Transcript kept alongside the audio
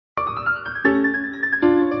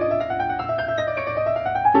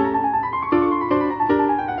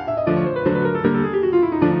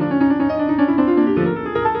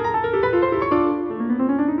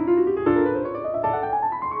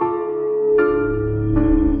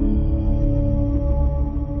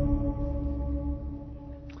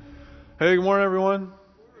Hey, good morning, everyone.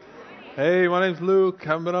 Hey, my name's Luke.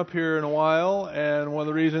 Haven't been up here in a while, and one of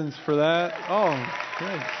the reasons for that... Oh,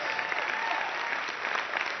 thanks.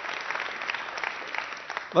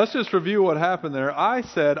 Let's just review what happened there. I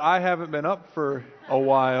said I haven't been up for a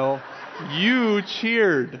while. You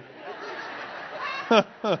cheered.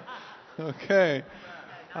 Okay.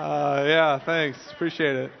 Yeah, thanks.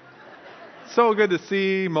 Appreciate it. So good to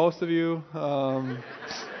see most of you.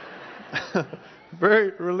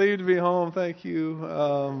 Very relieved to be home. Thank you.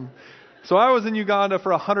 So I was in Uganda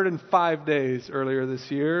for 105 days earlier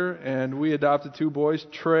this year, and we adopted two boys,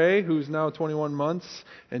 Trey, who's now 21 months,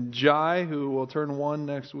 and Jai, who will turn 1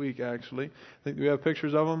 next week, actually. I think we have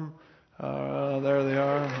pictures of them. There they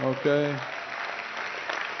are. Okay.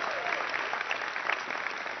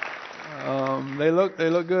 They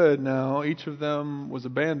look good now. Each of them was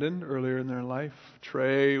abandoned earlier in their life.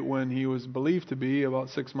 Trey, when he was believed to be about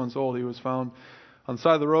 6 months old, he was found on the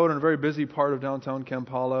side of the road in a very busy part of downtown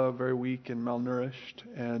Kampala, very weak and malnourished.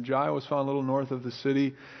 And Jai was found a little north of the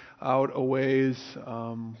city, out a ways,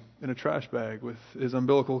 in a trash bag with his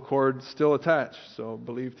umbilical cord still attached. So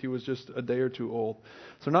believed he was just a day or two old.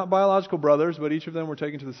 So not biological brothers, but each of them were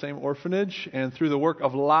taken to the same orphanage, and through the work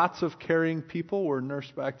of lots of caring people were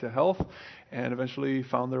nursed back to health and eventually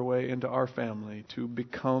found their way into our family to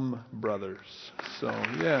become brothers. So,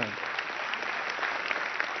 yeah.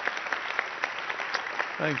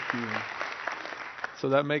 Thank you. So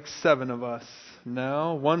that makes 7 of us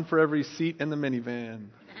now, 1 for every seat in the minivan.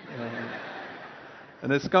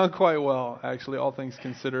 And it's gone quite well, actually, all things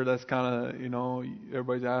considered. That's kind of,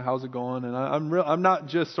 everybody's, how's it going? And I'm not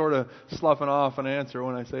just sort of sloughing off an answer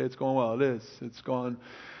when I say it's going well. It is. It's gone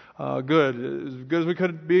good. As good as we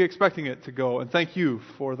could be expecting it to go. And thank you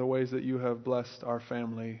for the ways that you have blessed our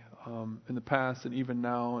family in the past and even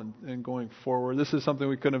now and going forward. This is something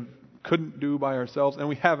we couldn't do by ourselves, and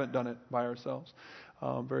we haven't done it by ourselves.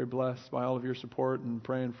 Very blessed by all of your support and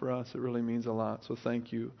praying for us. It really means a lot. So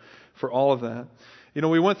thank you for all of that.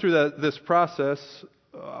 We went through this process,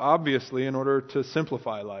 obviously, in order to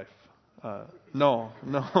simplify life. No.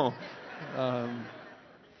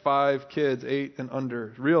 5 kids, 8 and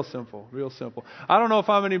under. Real simple. I don't know if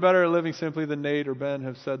I'm any better at living simply than Nate or Ben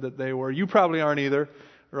have said that they were. You probably aren't either,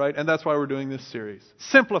 right? And that's why we're doing this series.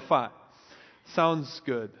 Simplify. Sounds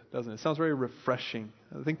good, doesn't it? Sounds very refreshing.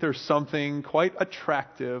 I think there's something quite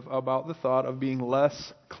attractive about the thought of being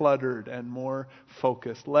less cluttered and more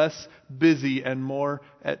focused, less busy and more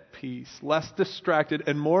at peace, less distracted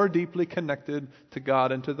and more deeply connected to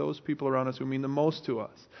God and to those people around us who mean the most to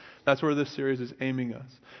us. That's where this series is aiming us.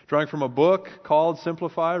 Drawing from a book called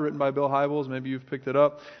Simplify, written by Bill Hybels. Maybe you've picked it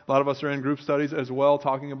up. A lot of us are in group studies as well,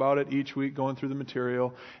 talking about it each week, going through the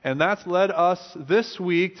material. And that's led us this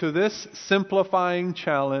week to this simplifying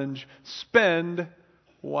challenge: spend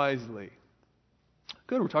wisely.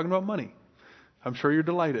 Good, we're talking about money. I'm sure you're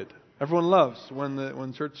delighted. Everyone loves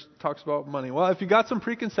when church talks about money. Well, if you got some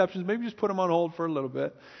preconceptions, maybe just put them on hold for a little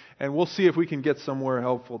bit, and we'll see if we can get somewhere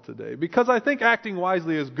helpful today. Because I think acting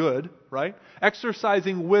wisely is good, right?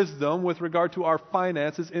 Exercising wisdom with regard to our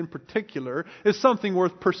finances in particular is something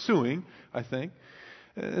worth pursuing, I think.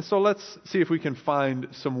 So let's see if we can find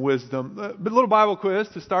some wisdom. A little Bible quiz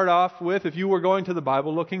to start off with. If you were going to the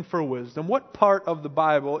Bible looking for wisdom, what part of the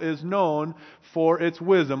Bible is known for its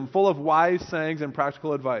wisdom, full of wise sayings and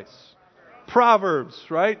practical advice? Proverbs,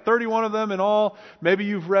 right? 31 of them in all. Maybe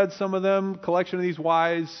you've read some of them. Collection of these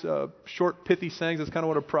wise, short, pithy sayings. That's kind of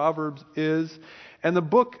what a Proverbs is. And the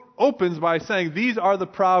book opens by saying, these are the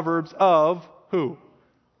Proverbs of who?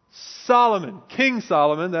 Solomon, King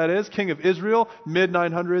Solomon, that is, king of Israel,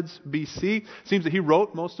 mid-900s BC. Seems that he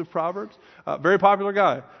wrote most of Proverbs. Very popular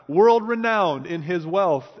guy. World-renowned in his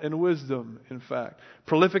wealth and wisdom, in fact.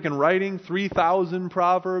 Prolific in writing, 3,000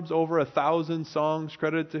 Proverbs, over 1,000 songs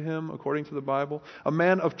credited to him, according to the Bible. A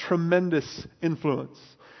man of tremendous influence.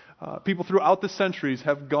 People throughout the centuries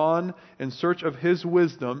have gone in search of his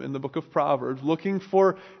wisdom in the book of Proverbs, looking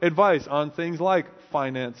for advice on things like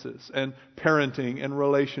finances and parenting and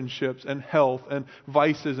relationships and health and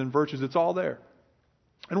vices and virtues. It's all there.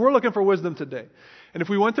 And we're looking for wisdom today. And if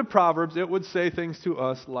we went to Proverbs, it would say things to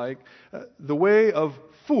us like, the way of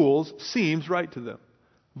fools seems right to them,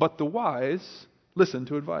 but the wise listen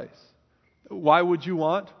to advice. Why would you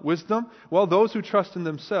want wisdom? Well, those who trust in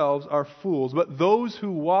themselves are fools, but those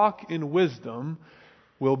who walk in wisdom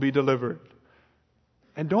will be delivered.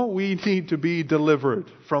 And don't we need to be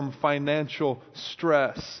delivered from financial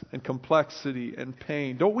stress and complexity and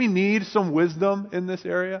pain? Don't we need some wisdom in this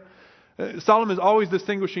area? Solomon is always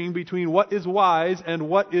distinguishing between what is wise and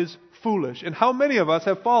what is foolish. And how many of us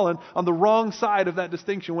have fallen on the wrong side of that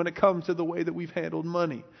distinction when it comes to the way that we've handled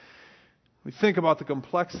money? We think about the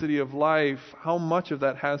complexity of life, how much of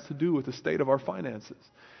that has to do with the state of our finances.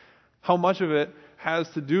 How much of it has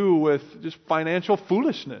to do with just financial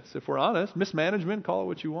foolishness, if we're honest. Mismanagement, call it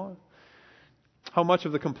what you want. How much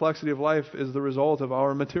of the complexity of life is the result of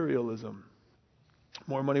our materialism. The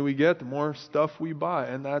more money we get, the more stuff we buy.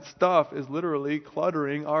 And that stuff is literally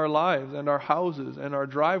cluttering our lives and our houses and our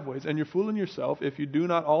driveways. And you're fooling yourself if you do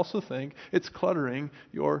not also think it's cluttering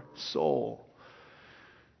your soul.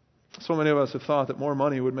 So many of us have thought that more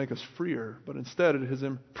money would make us freer, but instead it has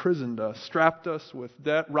imprisoned us, strapped us with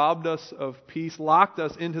debt, robbed us of peace, locked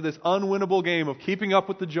us into this unwinnable game of keeping up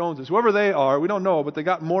with the Joneses. Whoever they are, we don't know, but they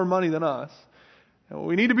got more money than us. And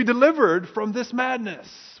we need to be delivered from this madness.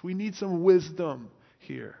 We need some wisdom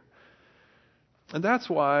here. And that's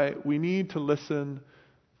why we need to listen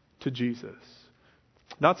to Jesus.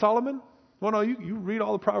 Not Solomon? Well, no, you read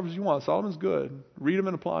all the Proverbs you want. Solomon's good. Read them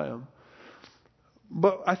and apply them.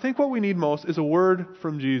 But I think what we need most is a word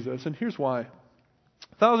from Jesus. And here's why.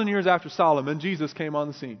 1,000 years after Solomon, Jesus came on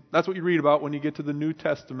the scene. That's what you read about when you get to the New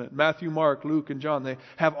Testament. Matthew, Mark, Luke, and John, they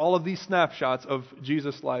have all of these snapshots of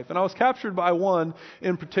Jesus' life. And I was captured by one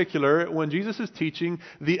in particular when Jesus is teaching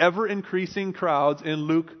the ever-increasing crowds in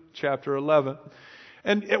Luke chapter 11.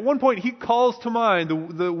 And at one point, he calls to mind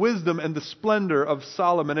the wisdom and the splendor of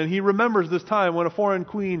Solomon. And he remembers this time when a foreign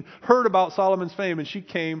queen heard about Solomon's fame and she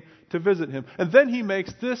came to visit him. And then he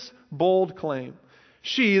makes this bold claim.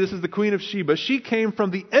 This is the Queen of Sheba, she came from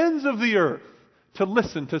the ends of the earth to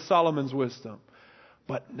listen to Solomon's wisdom.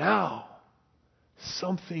 But now,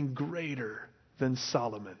 something greater than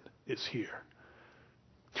Solomon is here.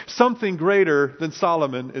 Something greater than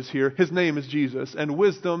Solomon is here. His name is Jesus, and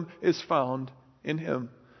wisdom is found in him.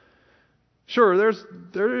 Sure,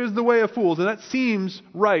 there is the way of fools, and that seems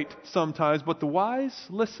right sometimes, but the wise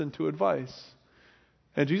listen to advice.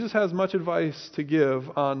 And Jesus has much advice to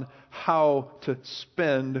give on how to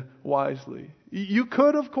spend wisely. You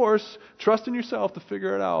could, of course, trust in yourself to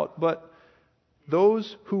figure it out, but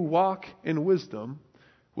those who walk in wisdom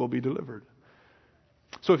will be delivered.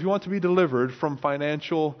 So if you want to be delivered from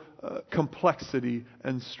financial complexity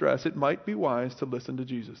and stress, it might be wise to listen to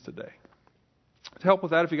Jesus today. To help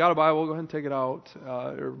with that, if you got a Bible, go ahead and take it out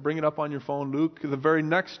or bring it up on your phone. Luke, the very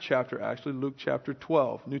next chapter, actually, Luke chapter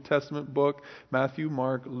 12. New Testament book, Matthew,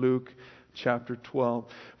 Mark, Luke chapter 12.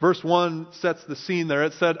 Verse 1 sets the scene there.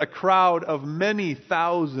 It said, a crowd of many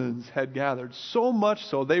thousands had gathered, so much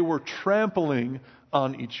so they were trampling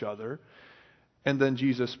on each other. And then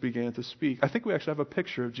Jesus began to speak. I think we actually have a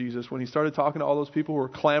picture of Jesus when he started talking to all those people who were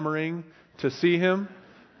clamoring to see him.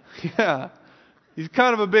 Yeah, he's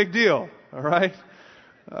kind of a big deal. All right?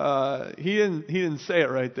 He didn't say it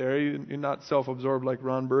right there. He's not self-absorbed like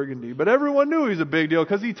Ron Burgundy. But everyone knew he's a big deal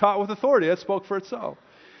because he taught with authority. That spoke for itself.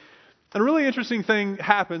 And a really interesting thing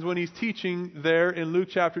happens when he's teaching there in Luke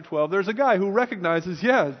chapter 12. There's a guy who recognizes,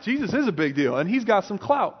 Jesus is a big deal, and he's got some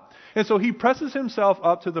clout. And so he presses himself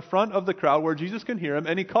up to the front of the crowd where Jesus can hear him,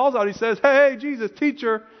 and he calls out, he says, hey, Jesus,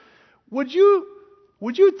 teacher, would you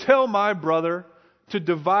tell my brother to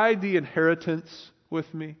divide the inheritance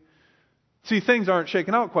with me? See, things aren't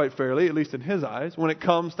shaken out quite fairly, at least in his eyes, when it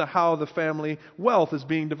comes to how the family wealth is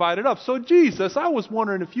being divided up. So Jesus, I was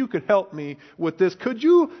wondering if you could help me with this. Could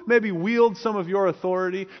you maybe wield some of your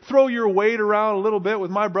authority, throw your weight around a little bit with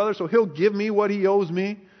my brother so he'll give me what he owes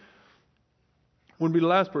me? Wouldn't be the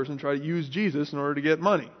last person to try to use Jesus in order to get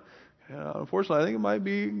money. Unfortunately, I think it might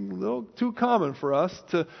be a little too common for us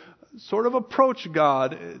to sort of approach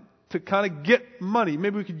God to kind of get money.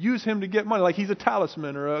 Maybe we could use him to get money, like he's a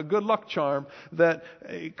talisman or a good luck charm that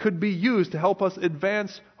could be used to help us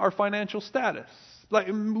advance our financial status. Like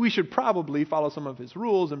we should probably follow some of his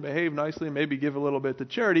rules and behave nicely and maybe give a little bit to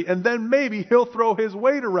charity, and then maybe he'll throw his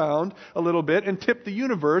weight around a little bit and tip the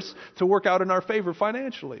universe to work out in our favor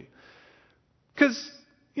financially. Because,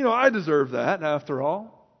 I deserve that after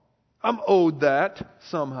all. I'm owed that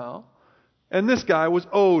somehow. And this guy was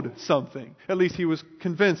owed something. At least he was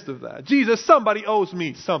convinced of that. Jesus, somebody owes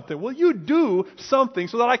me something. Will you do something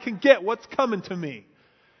so that I can get what's coming to me?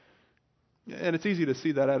 And it's easy to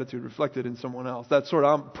see that attitude reflected in someone else. That sort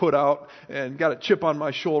of I'm put out and got a chip on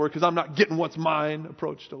my shoulder because I'm not getting what's mine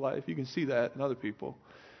approach to life. You can see that in other people.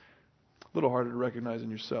 A little harder to recognize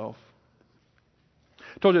in yourself.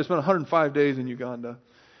 I told you I spent 105 days in Uganda,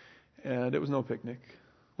 and it was no picnic.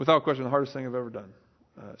 Without question, the hardest thing I've ever done.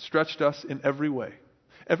 Stretched us in every way.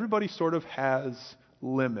 Everybody sort of has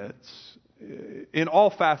limits in all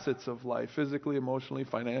facets of life, physically, emotionally,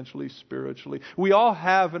 financially, spiritually. We all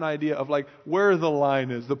have an idea of like where the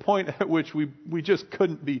line is, the point at which we just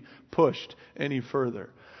couldn't be pushed any further.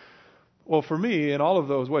 Well, for me, in all of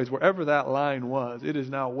those ways, wherever that line was, it is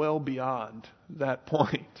now well beyond that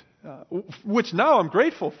point, which now I'm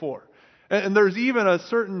grateful for. And there's even a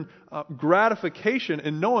certain gratification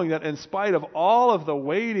in knowing that in spite of all of the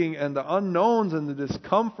waiting and the unknowns and the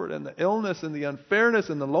discomfort and the illness and the unfairness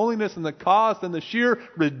and the loneliness and the cost and the sheer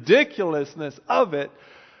ridiculousness of it,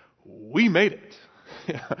 we made it.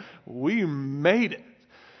 We made it.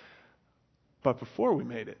 But before we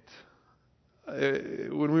made it,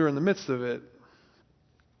 when we were in the midst of it,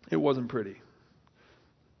 it wasn't pretty.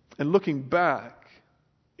 And looking back,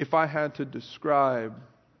 if I had to describe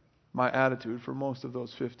my attitude for most of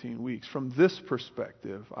those 15 weeks, from this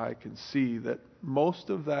perspective, I can see that most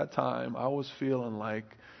of that time I was feeling like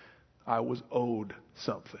I was owed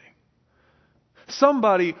something.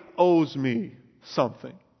 Somebody owes me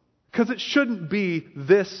something. Because it shouldn't be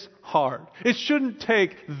this hard. It shouldn't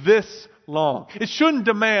take this long. It shouldn't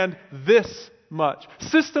demand this much.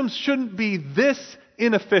 Systems shouldn't be this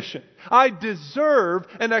inefficient. I deserve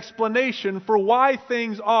an explanation for why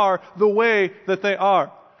things are the way that they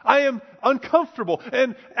are. I am uncomfortable.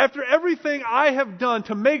 And after everything I have done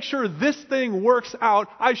to make sure this thing works out,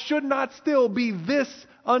 I should not still be this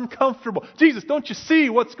uncomfortable. Jesus, don't you see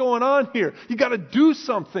what's going on here? You got to do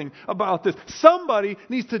something about this. Somebody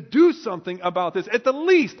needs to do something about this. At the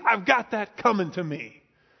least, I've got that coming to me.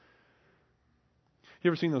 You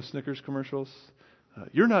ever seen those Snickers commercials?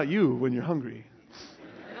 You're not you when you're hungry.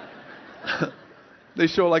 They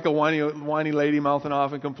show like a whiny lady mouthing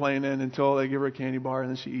off and complaining until they give her a candy bar, and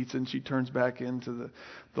then she eats it and she turns back into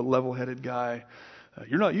the level-headed guy.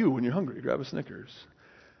 You're not you when you're hungry. Grab a Snickers.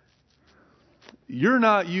 You're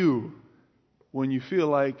not you when you feel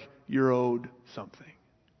like you're owed something.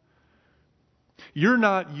 You're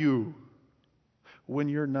not you when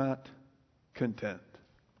you're not content.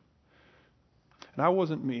 And I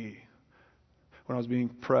wasn't me when I was being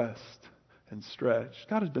pressed and stretched.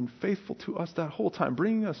 God has been faithful to us that whole time,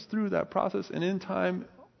 bringing us through that process and in time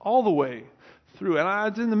all the way through. And I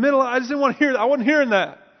was in the middle. I just didn't want to hear that. I wasn't hearing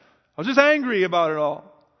that. I was just angry about it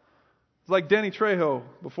all. It's like Danny Trejo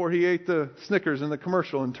before he ate the Snickers in the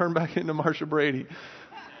commercial and turned back into Marsha Brady.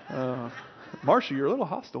 Marsha, you're a little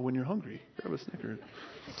hostile when you're hungry. Grab a Snickers.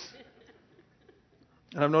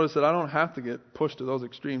 And I've noticed that I don't have to get pushed to those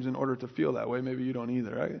extremes in order to feel that way. Maybe you don't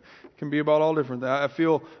either. It can be about all different. I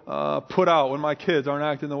feel put out when my kids aren't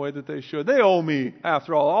acting the way that they should. They owe me,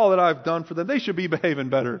 after all that I've done for them. They should be behaving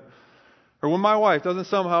better. Or when my wife doesn't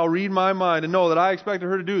somehow read my mind and know that I expected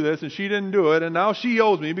her to do this and she didn't do it, and now she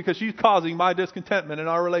owes me because she's causing my discontentment in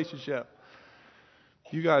our relationship.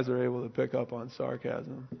 You guys are able to pick up on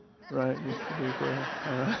sarcasm, right? Just to be clear.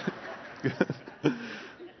 All right. Good.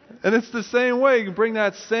 And it's the same way. You can bring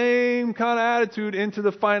that same kind of attitude into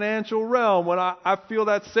the financial realm. When I feel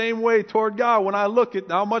that same way toward God, when I look at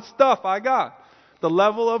how much stuff I got, the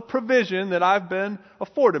level of provision that I've been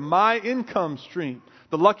afforded, my income stream,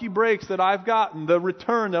 the lucky breaks that I've gotten, the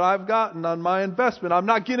return that I've gotten on my investment. I'm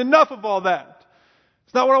not getting enough of all that.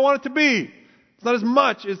 It's not what I want it to be. It's not as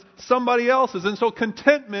much as somebody else's. And so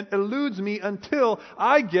contentment eludes me until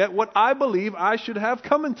I get what I believe I should have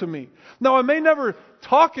coming to me. Now, I may never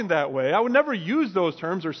talk in that way. I would never use those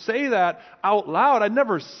terms or say that out loud. I'd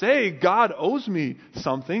never say God owes me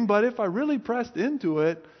something. But if I really pressed into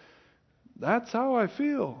it, that's how I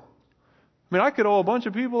feel. I mean, I could owe a bunch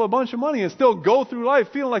of people a bunch of money and still go through life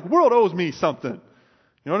feeling like the world owes me something. You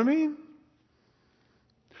know what I mean?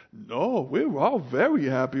 No, we're all very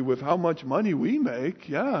happy with how much money we make.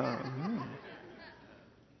 Yeah.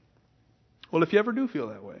 Well, if you ever do feel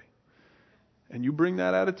that way, and you bring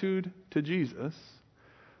that attitude to Jesus,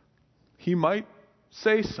 He might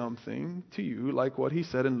say something to you like what He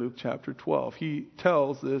said in Luke chapter 12. He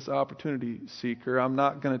tells this opportunity seeker, I'm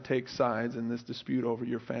not going to take sides in this dispute over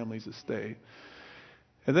your family's estate.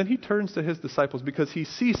 And then He turns to His disciples because He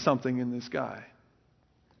sees something in this guy.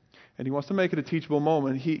 And He wants to make it a teachable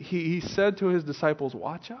moment. He said to His disciples,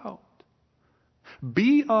 watch out.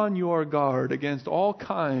 Be on your guard against all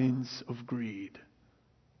kinds of greed.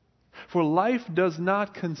 For life does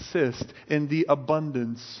not consist in the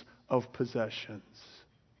abundance of possessions.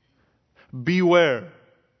 Beware.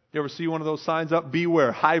 You ever see one of those signs up?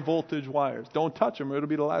 Beware. High voltage wires. Don't touch them or it'll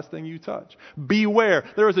be the last thing you touch. Beware.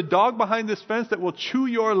 There is a dog behind this fence that will chew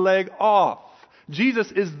your leg off.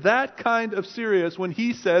 Jesus is that kind of serious when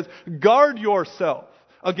He says, guard yourself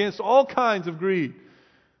against all kinds of greed,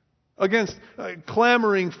 against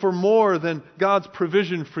clamoring for more than God's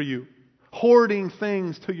provision for you, hoarding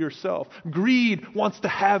things to yourself. Greed wants to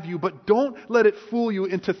have you, but don't let it fool you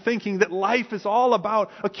into thinking that life is all about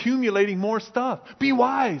accumulating more stuff. Be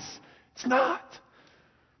wise. It's not.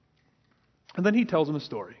 And then He tells them a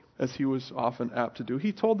story. as he was often apt to do.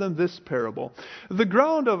 He told them this parable. The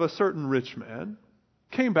ground of a certain rich man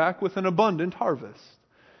came back with an abundant harvest.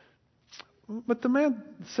 But the man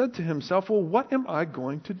said to himself, well, what am I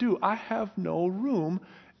going to do? I have no room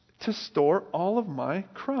to store all of my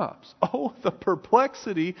crops. Oh, the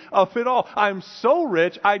perplexity of it all. I'm so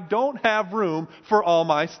rich, I don't have room for all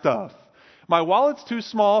my stuff. My wallet's too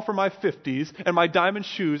small for my 50s, and my diamond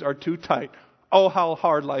shoes are too tight. Oh, how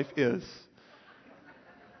hard life is.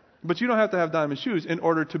 But you don't have to have diamond shoes in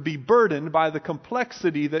order to be burdened by the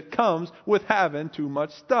complexity that comes with having too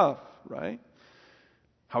much stuff, right?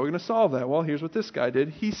 How are we going to solve that? Well, here's what this guy did.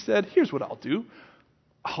 He said, here's what I'll do.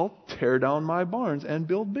 I'll tear down my barns and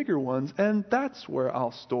build bigger ones, and that's where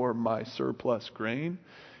I'll store my surplus grain.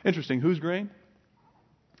 Interesting. Whose grain?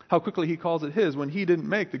 How quickly he calls it his when he didn't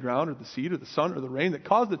make the ground or the seed or the sun or the rain that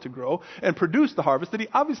caused it to grow and produce the harvest that he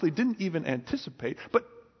obviously didn't even anticipate. But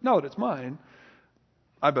now that it's mine,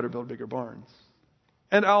 I better build bigger barns.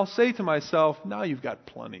 And I'll say to myself, now you've got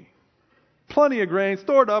plenty. Plenty of grain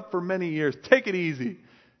stored up for many years. Take it easy.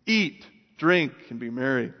 Eat, drink, and be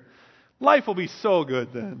merry. Life will be so good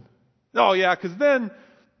then. Oh yeah, because then,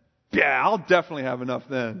 I'll definitely have enough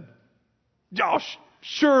then. Oh,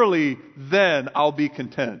 surely then I'll be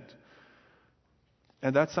content.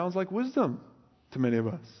 And that sounds like wisdom to many of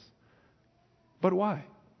us. But why?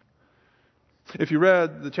 If you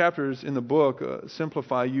read the chapters in the book,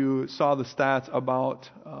 Simplify, you saw the stats about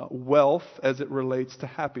wealth as it relates to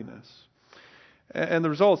happiness. And the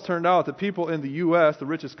results turned out that people in the U.S., the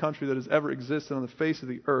richest country that has ever existed on the face of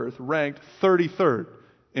the earth, ranked 33rd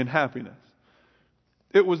in happiness.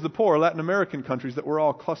 It was the poor Latin American countries that were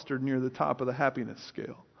all clustered near the top of the happiness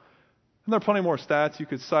scale. And there are plenty more stats you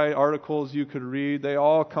could cite, articles you could read. They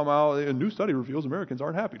all come out. A new study reveals Americans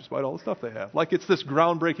aren't happy despite all the stuff they have. Like it's this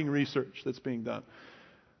groundbreaking research that's being done.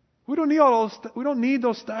 We don't need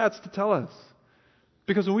those stats to tell us.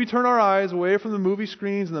 Because when we turn our eyes away from the movie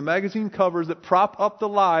screens and the magazine covers that prop up the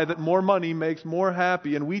lie that more money makes more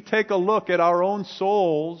happy, and we take a look at our own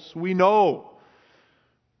souls, we know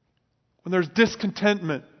when there's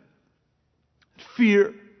discontentment,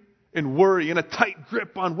 fear, and worry, and a tight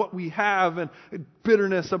grip on what we have, and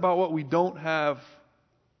bitterness about what we don't have,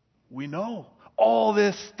 we know all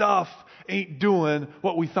this stuff ain't doing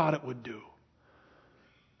what we thought it would do.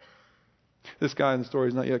 This guy in the story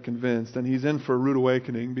is not yet convinced, and he's in for a rude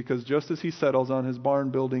awakening because just as he settles on his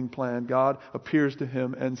barn building plan, God appears to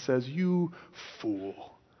him and says, "You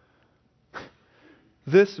fool.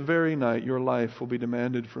 This very night your life will be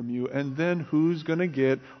demanded from you, and then who's going to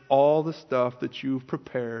get all the stuff that you've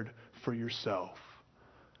prepared for yourself?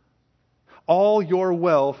 All your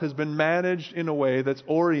wealth has been managed in a way that's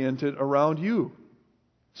oriented around you.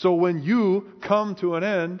 So when you come to an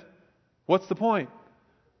end, what's the point?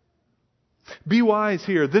 Be wise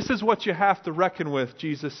here. This is what you have to reckon with,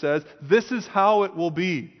 Jesus says. This is how it will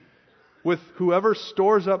be with whoever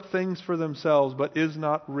stores up things for themselves but is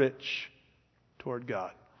not rich toward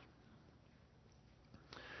God."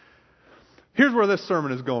 Here's where this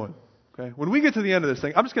sermon is going. Okay? When we get to the end of this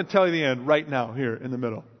thing, I'm just going to tell you the end right now here in the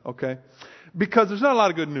middle. Okay? Because there's not a lot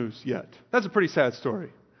of good news yet. That's a pretty sad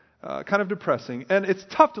story. Kind of depressing. And it's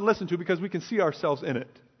tough to listen to because we can see ourselves in it.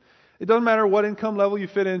 It doesn't matter what income level you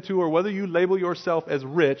fit into or whether you label yourself as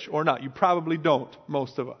rich or not. You probably don't,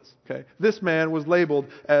 most of us. Okay? This man was labeled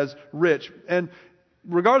as rich. And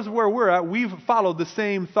regardless of where we're at, we've followed the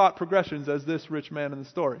same thought progressions as this rich man in the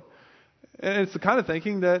story. And it's the kind of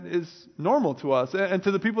thinking that is normal to us and to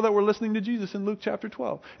the people that were listening to Jesus in Luke chapter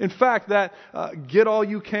 12. In fact, that get all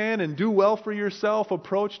you can and do well for yourself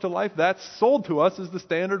approach to life, that's sold to us as the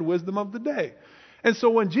standard wisdom of the day. And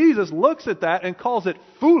so when Jesus looks at that and calls it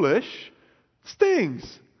foolish, it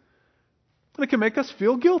stings. And it can make us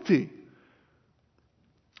feel guilty.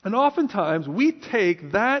 And oftentimes we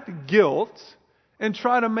take that guilt and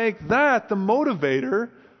try to make that the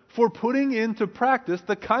motivator for putting into practice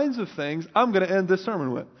the kinds of things I'm going to end this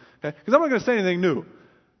sermon with. Okay? Because I'm not going to say anything new.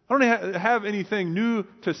 I don't have anything new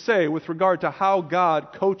to say with regard to how God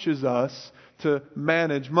coaches us to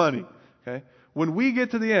manage money. Okay? When we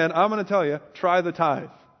get to the end, I'm going to tell you, try the tithe,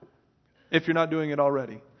 if you're not doing it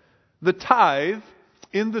already. The tithe,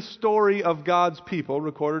 in the story of God's people,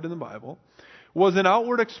 recorded in the Bible, was an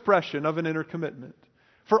outward expression of an inner commitment.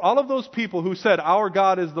 For all of those people who said, our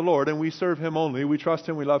God is the Lord, and we serve Him only, we trust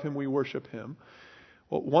Him, we love Him, we worship Him.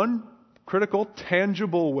 Well, one critical,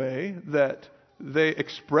 tangible way that they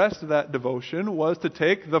expressed that devotion was to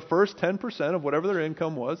take the first 10% of whatever their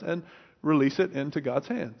income was and release it into God's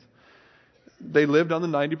hands. They lived on the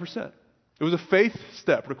 90%. It was a faith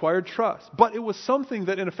step, required trust. But it was something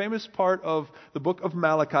that in a famous part of the book of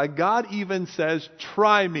Malachi, God even says,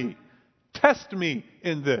 try me, test me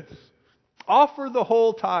in this. Offer the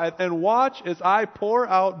whole tithe and watch as I pour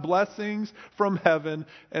out blessings from heaven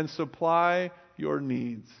and supply your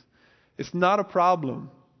needs. It's not a problem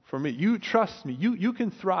for me. You trust me. You can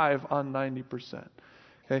thrive on 90%.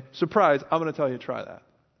 Okay? Surprise, I'm going to tell you, try that.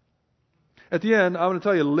 At the end, I'm going to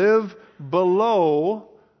tell you, live below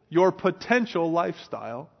your potential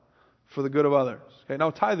lifestyle for the good of others. Okay? Now,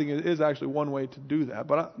 tithing is actually one way to do that.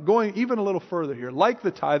 But going even a little further here, like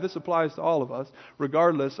the tithe, this applies to all of us,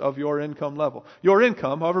 regardless of your income level. Your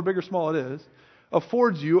income, however big or small it is,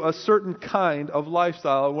 affords you a certain kind of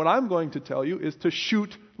lifestyle. And what I'm going to tell you is to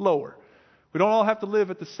shoot lower. We don't all have to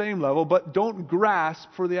live at the same level, but don't grasp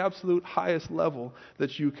for the absolute highest level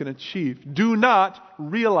that you can achieve. Do not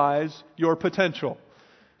realize your potential,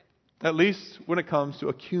 at least when it comes to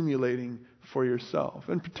accumulating for yourself.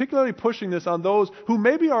 And particularly pushing this on those who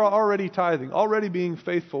maybe are already tithing, already being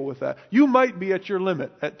faithful with that. You might be at your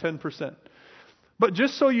limit at 10%. But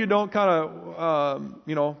just so you don't kind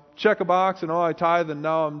of, check a box and, I tithe and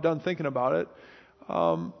now I'm done thinking about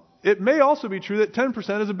it. It may also be true that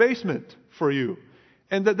 10% is a basement for you.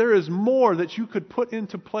 And that there is more that you could put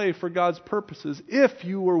into play for God's purposes if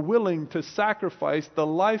you were willing to sacrifice the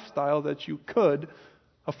lifestyle that you could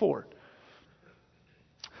afford.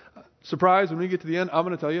 Surprise, when we get to the end, I'm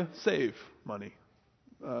going to tell you, save money.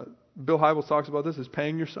 Bill Hybels talks about this as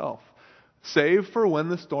paying yourself. Save for when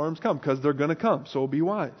the storms come, because they're going to come, so be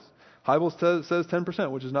wise. Hybels says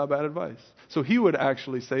 10%, which is not bad advice. So he would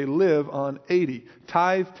actually say live on 80.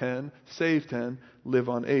 Tithe 10, save 10, live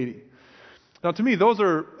on 80. Now to me, those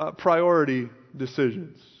are priority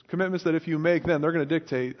decisions. Commitments that if you make them, they're going to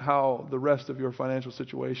dictate how the rest of your financial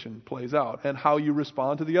situation plays out and how you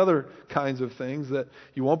respond to the other kinds of things that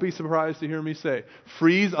you won't be surprised to hear me say.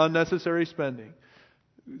 Freeze unnecessary spending.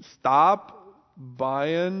 Stop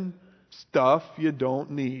buying stuff you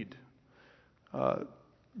don't need.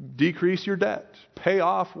 Decrease your debt. Pay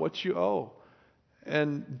off what you owe.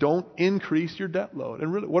 And don't increase your debt load.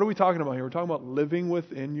 And really, what are we talking about here? We're talking about living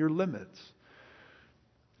within your limits.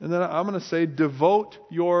 And then I'm going to say, devote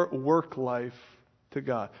your work life to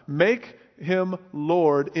God. Make Him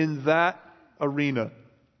Lord in that arena.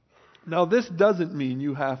 Now, this doesn't mean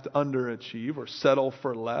you have to underachieve or settle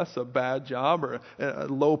for less, a bad job or a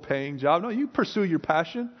low-paying job. No, you pursue your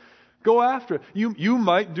passion. Go after it. You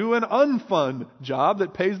might do an unfun job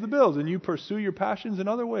that pays the bills, and you pursue your passions in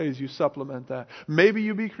other ways. You supplement that. Maybe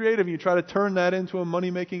you be creative and you try to turn that into a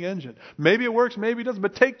money-making engine. Maybe it works, maybe it doesn't,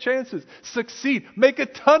 but take chances. Succeed. Make a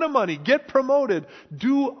ton of money. Get promoted.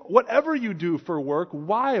 Do whatever you do for work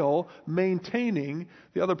while maintaining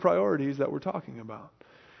the other priorities that we're talking about.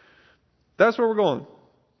 That's where we're going.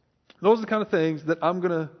 Those are the kind of things that I'm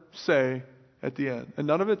going to say at the end. And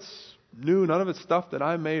none of it's new, none of it's stuff that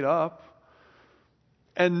I made up.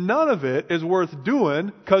 And none of it is worth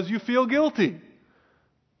doing because you feel guilty.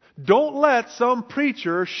 Don't let some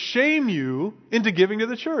preacher shame you into giving to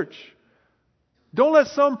the church. Don't let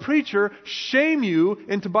some preacher shame you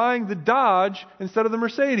into buying the Dodge instead of the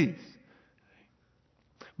Mercedes.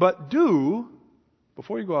 But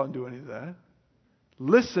before you go out and do any of that,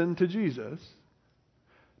 listen to Jesus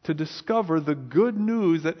to discover the good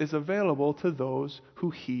news that is available to those who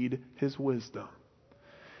heed His wisdom.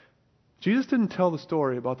 Jesus didn't tell the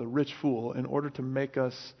story about the rich fool in order to make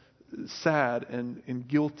us sad and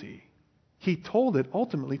guilty. He told it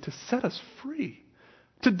ultimately to set us free,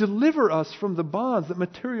 to deliver us from the bonds that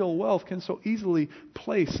material wealth can so easily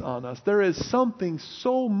place on us. There is something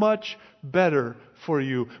so much better for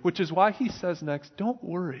you, which is why He says next, don't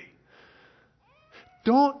worry.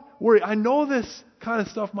 Don't worry. I know this kind of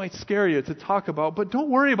stuff might scare you to talk about, but don't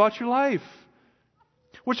worry about your life.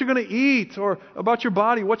 What you're going to eat, or about your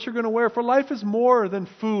body, what you're going to wear. For life is more than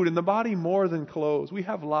food, and the body more than clothes. We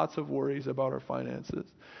have lots of worries about our finances.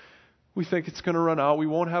 We think it's going to run out. We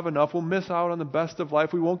won't have enough. We'll miss out on the best of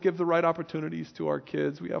life. We won't give the right opportunities to our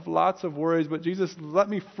kids. We have lots of worries, but Jesus, let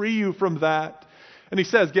me free you from that. And He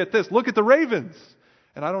says, get this, look at the ravens.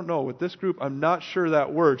 And I don't know, with this group, I'm not sure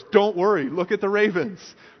that works. Don't worry, look at the ravens.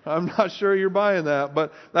 I'm not sure you're buying that,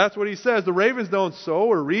 but that's what He says. The ravens don't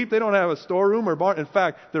sow or reap. They don't have a storeroom or barn. In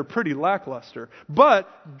fact, they're pretty lackluster. But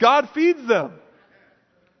God feeds them.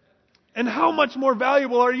 And how much more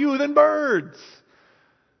valuable are you than birds?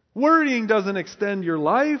 Worrying doesn't extend your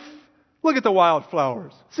life. Look at the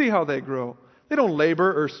wildflowers. See how they grow. They don't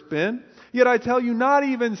labor or spin. Yet I tell you, not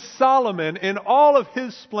even Solomon in all of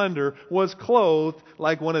his splendor was clothed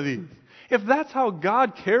like one of these. If that's how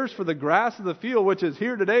God cares for the grass of the field, which is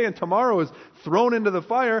here today and tomorrow is thrown into the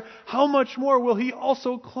fire, how much more will He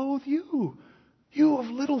also clothe you, you of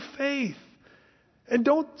little faith? And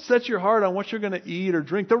don't set your heart on what you're going to eat or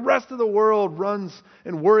drink. The rest of the world runs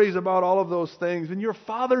and worries about all of those things, and your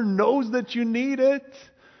Father knows that you need it.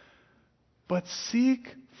 But seek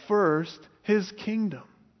first His kingdom,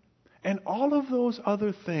 and all of those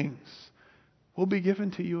other things will be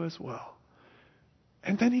given to you as well.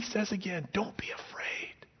 And then He says again, don't be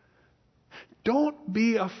afraid. Don't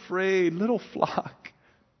be afraid, little flock,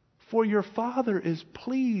 for your Father is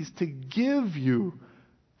pleased to give you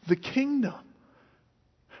the kingdom.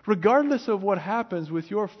 Regardless of what happens with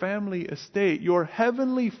your family estate, your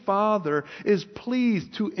heavenly Father is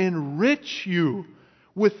pleased to enrich you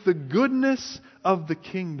with the goodness of the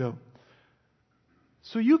kingdom.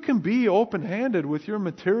 So you can be open-handed with your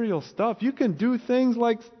material stuff. You can do things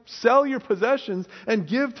like sell your possessions and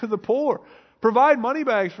give to the poor. Provide money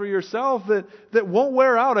bags for yourself that won't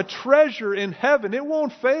wear out. A treasure in heaven. It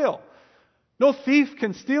won't fail. No thief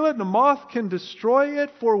can steal it. No moth can destroy it.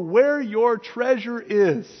 For where your treasure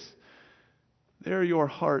is, there your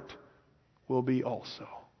heart will be also.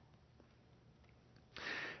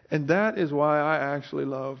 And that is why I actually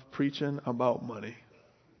love preaching about money.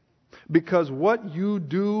 Because what you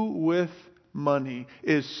do with money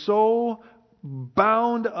is so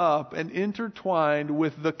bound up and intertwined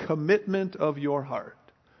with the commitment of your heart.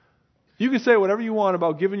 You can say whatever you want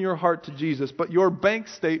about giving your heart to Jesus, but your bank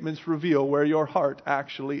statements reveal where your heart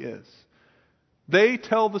actually is. They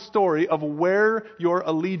tell the story of where your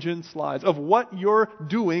allegiance lies, of what you're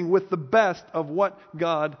doing with the best of what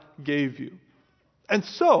God gave you. And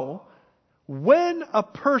so, when a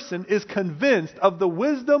person is convinced of the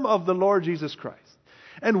wisdom of the Lord Jesus Christ,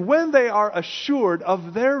 and when they are assured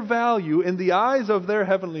of their value in the eyes of their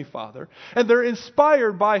Heavenly Father, and they're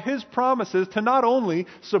inspired by His promises to not only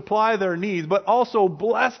supply their needs, but also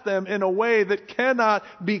bless them in a way that cannot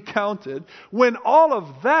be counted, when all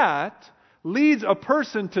of that leads a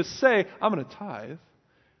person to say, I'm going to tithe,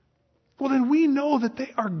 well, then we know that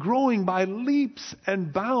they are growing by leaps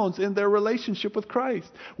and bounds in their relationship with Christ.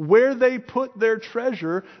 Where they put their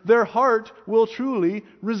treasure, their heart will truly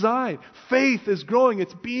reside. Faith is growing.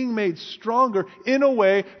 It's being made stronger in a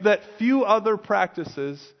way that few other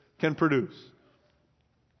practices can produce.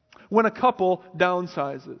 When a couple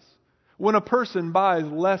downsizes, when a person buys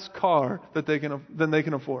less car than they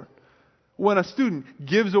can afford, when a student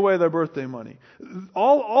gives away their birthday money,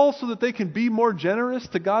 all so that they can be more generous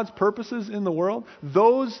to God's purposes in the world,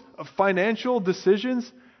 those financial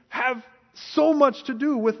decisions have so much to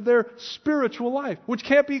do with their spiritual life, which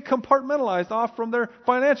can't be compartmentalized off from their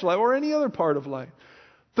financial life or any other part of life.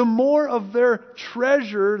 The more of their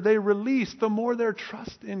treasure they release, the more their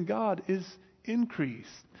trust in God is increased.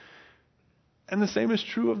 And the same is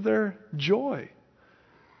true of their joy.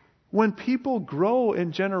 When people grow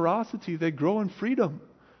in generosity, they grow in freedom.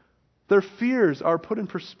 Their fears are put in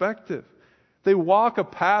perspective. They walk a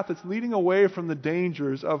path that's leading away from the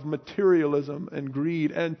dangers of materialism and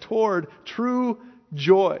greed and toward true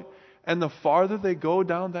joy. And the farther they go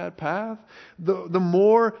down that path, the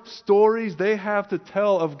more stories they have to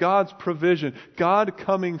tell of God's provision, God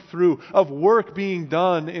coming through, of work being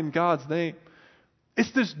done in God's name.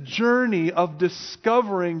 It's this journey of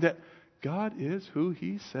discovering that God is who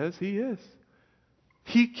He says He is.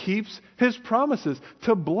 He keeps His promises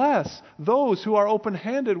to bless those who are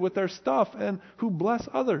open-handed with their stuff and who bless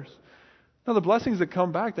others. Now, the blessings that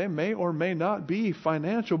come back, they may or may not be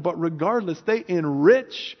financial, but regardless, they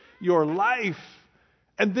enrich your life.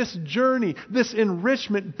 And this journey, this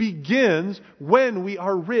enrichment begins when we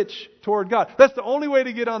are rich toward God. That's the only way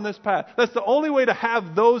to get on this path. That's the only way to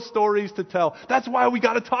have those stories to tell. That's why we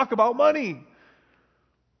got to talk about money.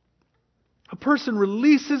 A person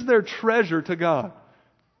releases their treasure to God,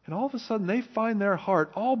 and all of a sudden they find their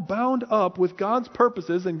heart all bound up with God's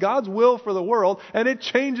purposes and God's will for the world, and it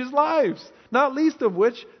changes lives, not least of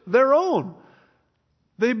which their own.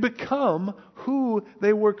 They become who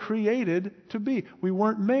they were created to be. We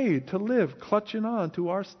weren't made to live clutching on to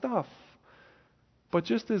our stuff. But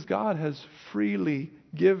just as God has freely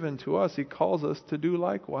given to us, He calls us to do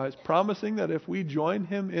likewise, promising that if we join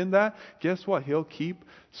Him in that, guess what? He'll keep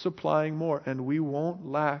supplying more, and we won't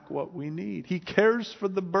lack what we need. He cares for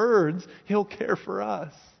the birds. He'll care for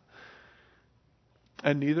us.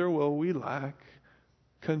 And neither will we lack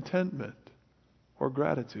contentment or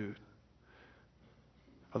gratitude.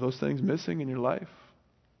 Are those things missing in your life?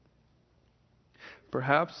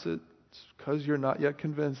 Perhaps it's because you're not yet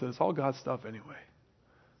convinced that it's all God's stuff anyway.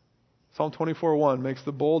 Psalm 24:1 makes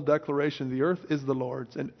the bold declaration, the earth is the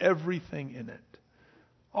Lord's and everything in it.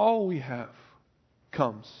 All we have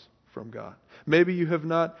comes from God. Maybe you have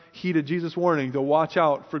not heeded Jesus' warning to watch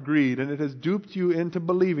out for greed, and it has duped you into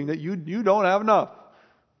believing that you don't have enough.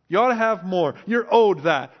 You ought to have more. You're owed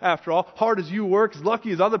that, after all. Hard as you work, as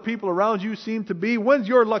lucky as other people around you seem to be, when's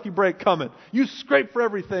your lucky break coming? You scrape for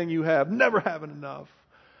everything you have, never having enough.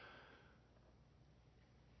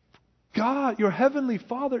 God, your heavenly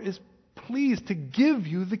Father, is pleased to give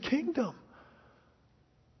you the kingdom.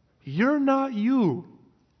 You're not you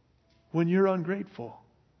when you're ungrateful.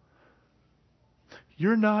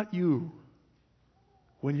 You're not you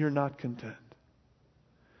when you're not content.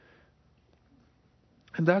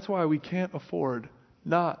 And that's why we can't afford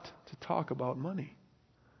not to talk about money.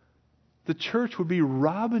 The church would be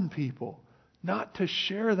robbing people not to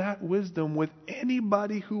share that wisdom with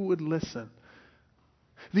anybody who would listen.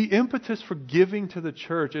 The impetus for giving to the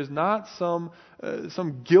church is not some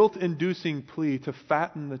guilt-inducing plea to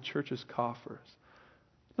fatten the church's coffers.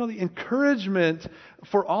 No, the encouragement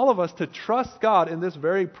for all of us to trust God in this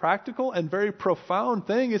very practical and very profound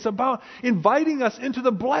thing is about inviting us into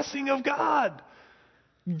the blessing of God.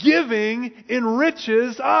 Giving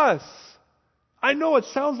enriches us. I know it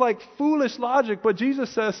sounds like foolish logic, but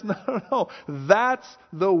Jesus says, no. That's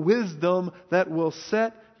the wisdom that will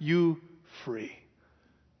set you free.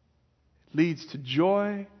 It leads to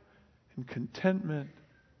joy and contentment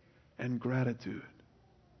and gratitude.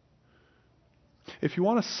 If you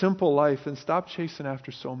want a simple life, then stop chasing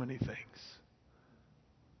after so many things.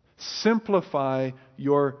 Simplify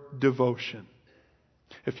your devotion.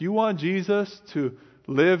 If you want Jesus to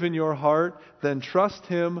live in your heart, then trust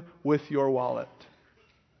Him with your wallet.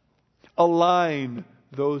 Align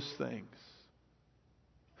those things.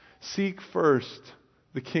 Seek first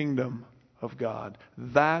the kingdom of God.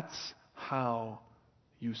 That's how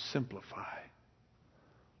you simplify.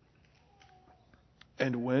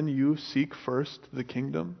 And when you seek first the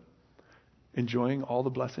kingdom, enjoying all the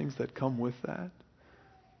blessings that come with that,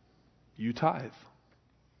 you tithe.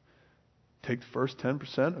 Take the first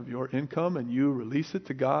 10% of your income and you release it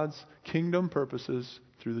to God's kingdom purposes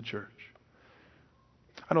through the church.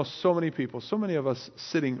 I know so many people, so many of us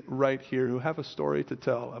sitting right here who have a story to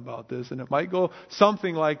tell about this. And it might go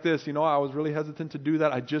something like this. I was really hesitant to do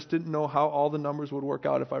that. I just didn't know how all the numbers would work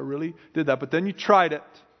out if I really did that. But then you tried it.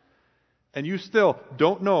 And you still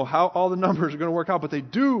don't know how all the numbers are going to work out. But they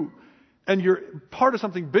do. And you're part of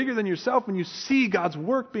something bigger than yourself when you see God's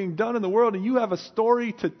work being done in the world and you have a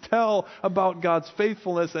story to tell about God's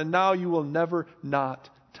faithfulness, and now you will never not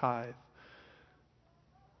tithe.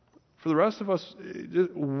 For the rest of us,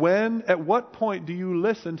 at what point do you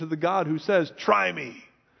listen to the God who says, try me,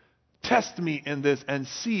 test me in this, and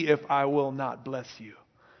see if I will not bless you?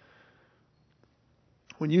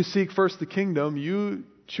 When you seek first the kingdom, you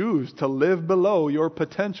choose to live below your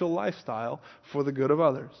potential lifestyle for the good of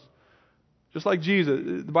others. Just like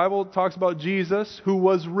Jesus. The Bible talks about Jesus who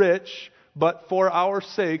was rich, but for our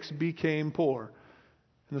sakes became poor.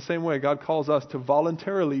 In the same way, God calls us to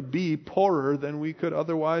voluntarily be poorer than we could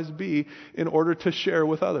otherwise be in order to share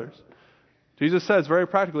with others. Jesus says very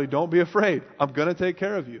practically, don't be afraid. I'm going to take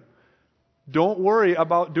care of you. Don't worry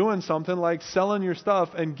about doing something like selling your stuff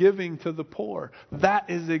and giving to the poor. That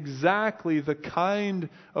is exactly the kind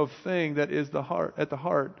of thing that is at the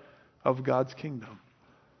heart of God's kingdom.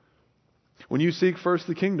 When you seek first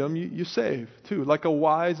the kingdom, you save too. Like a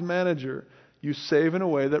wise manager, you save in a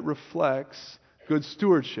way that reflects good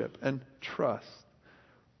stewardship and trust.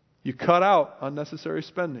 You cut out unnecessary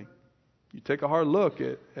spending. You take a hard look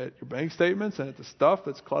at your bank statements and at the stuff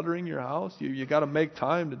that's cluttering your house. You got to make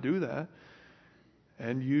time to do that.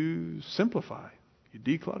 And you simplify. You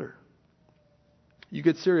declutter. You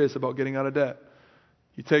get serious about getting out of debt.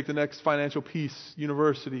 You take the next Financial Peace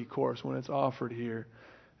University course when it's offered here.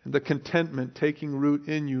 And the contentment taking root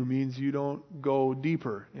in you means you don't go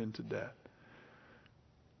deeper into debt.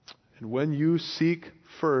 And when you seek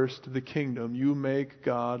first the kingdom, you make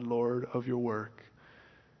God Lord of your work.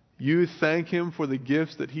 You thank Him for the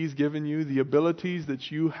gifts that He's given you, the abilities that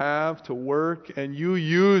you have to work, and you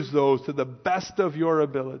use those to the best of your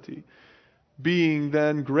ability, being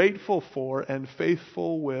then grateful for and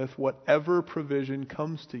faithful with whatever provision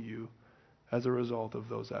comes to you as a result of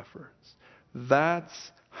those efforts.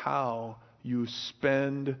 That's how you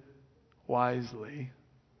spend wisely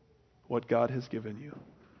what God has given you.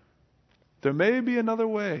 There may be another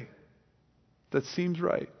way that seems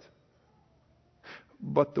right,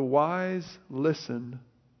 but the wise listen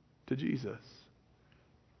to Jesus.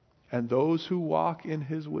 And those who walk in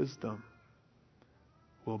His wisdom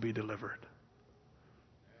will be delivered.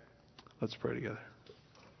 Let's pray together.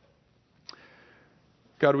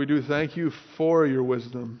 God, we do thank You for Your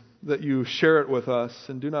wisdom. that you share it with us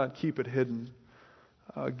and do not keep it hidden.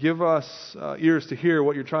 Give us ears to hear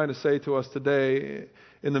what you're trying to say to us today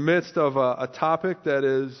in the midst of a topic that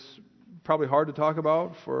is probably hard to talk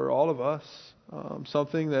about for all of us.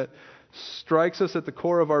 Something that strikes us at the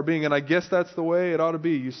core of our being. And I guess that's the way it ought to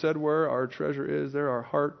be. You said where our treasure is, there our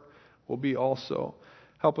heart will be also.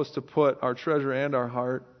 Help us to put our treasure and our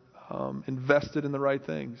heart invested in the right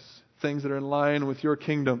things. Things that are in line with your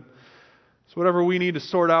kingdom. So whatever we need to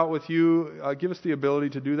sort out with you, give us the ability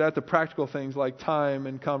to do that. The practical things like time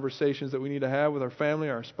and conversations that we need to have with our family,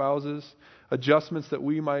 our spouses, adjustments that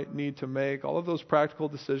we might need to make, all of those practical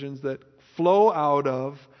decisions that flow out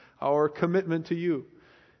of our commitment to you.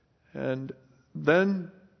 And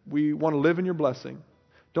then we want to live in your blessing.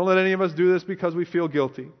 Don't let any of us do this because we feel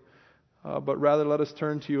guilty, but rather let us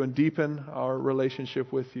turn to you and deepen our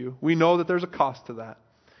relationship with you. We know that there's a cost to that,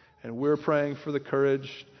 and we're praying for the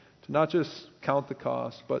courage to not just count the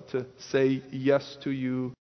cost, but to say yes to you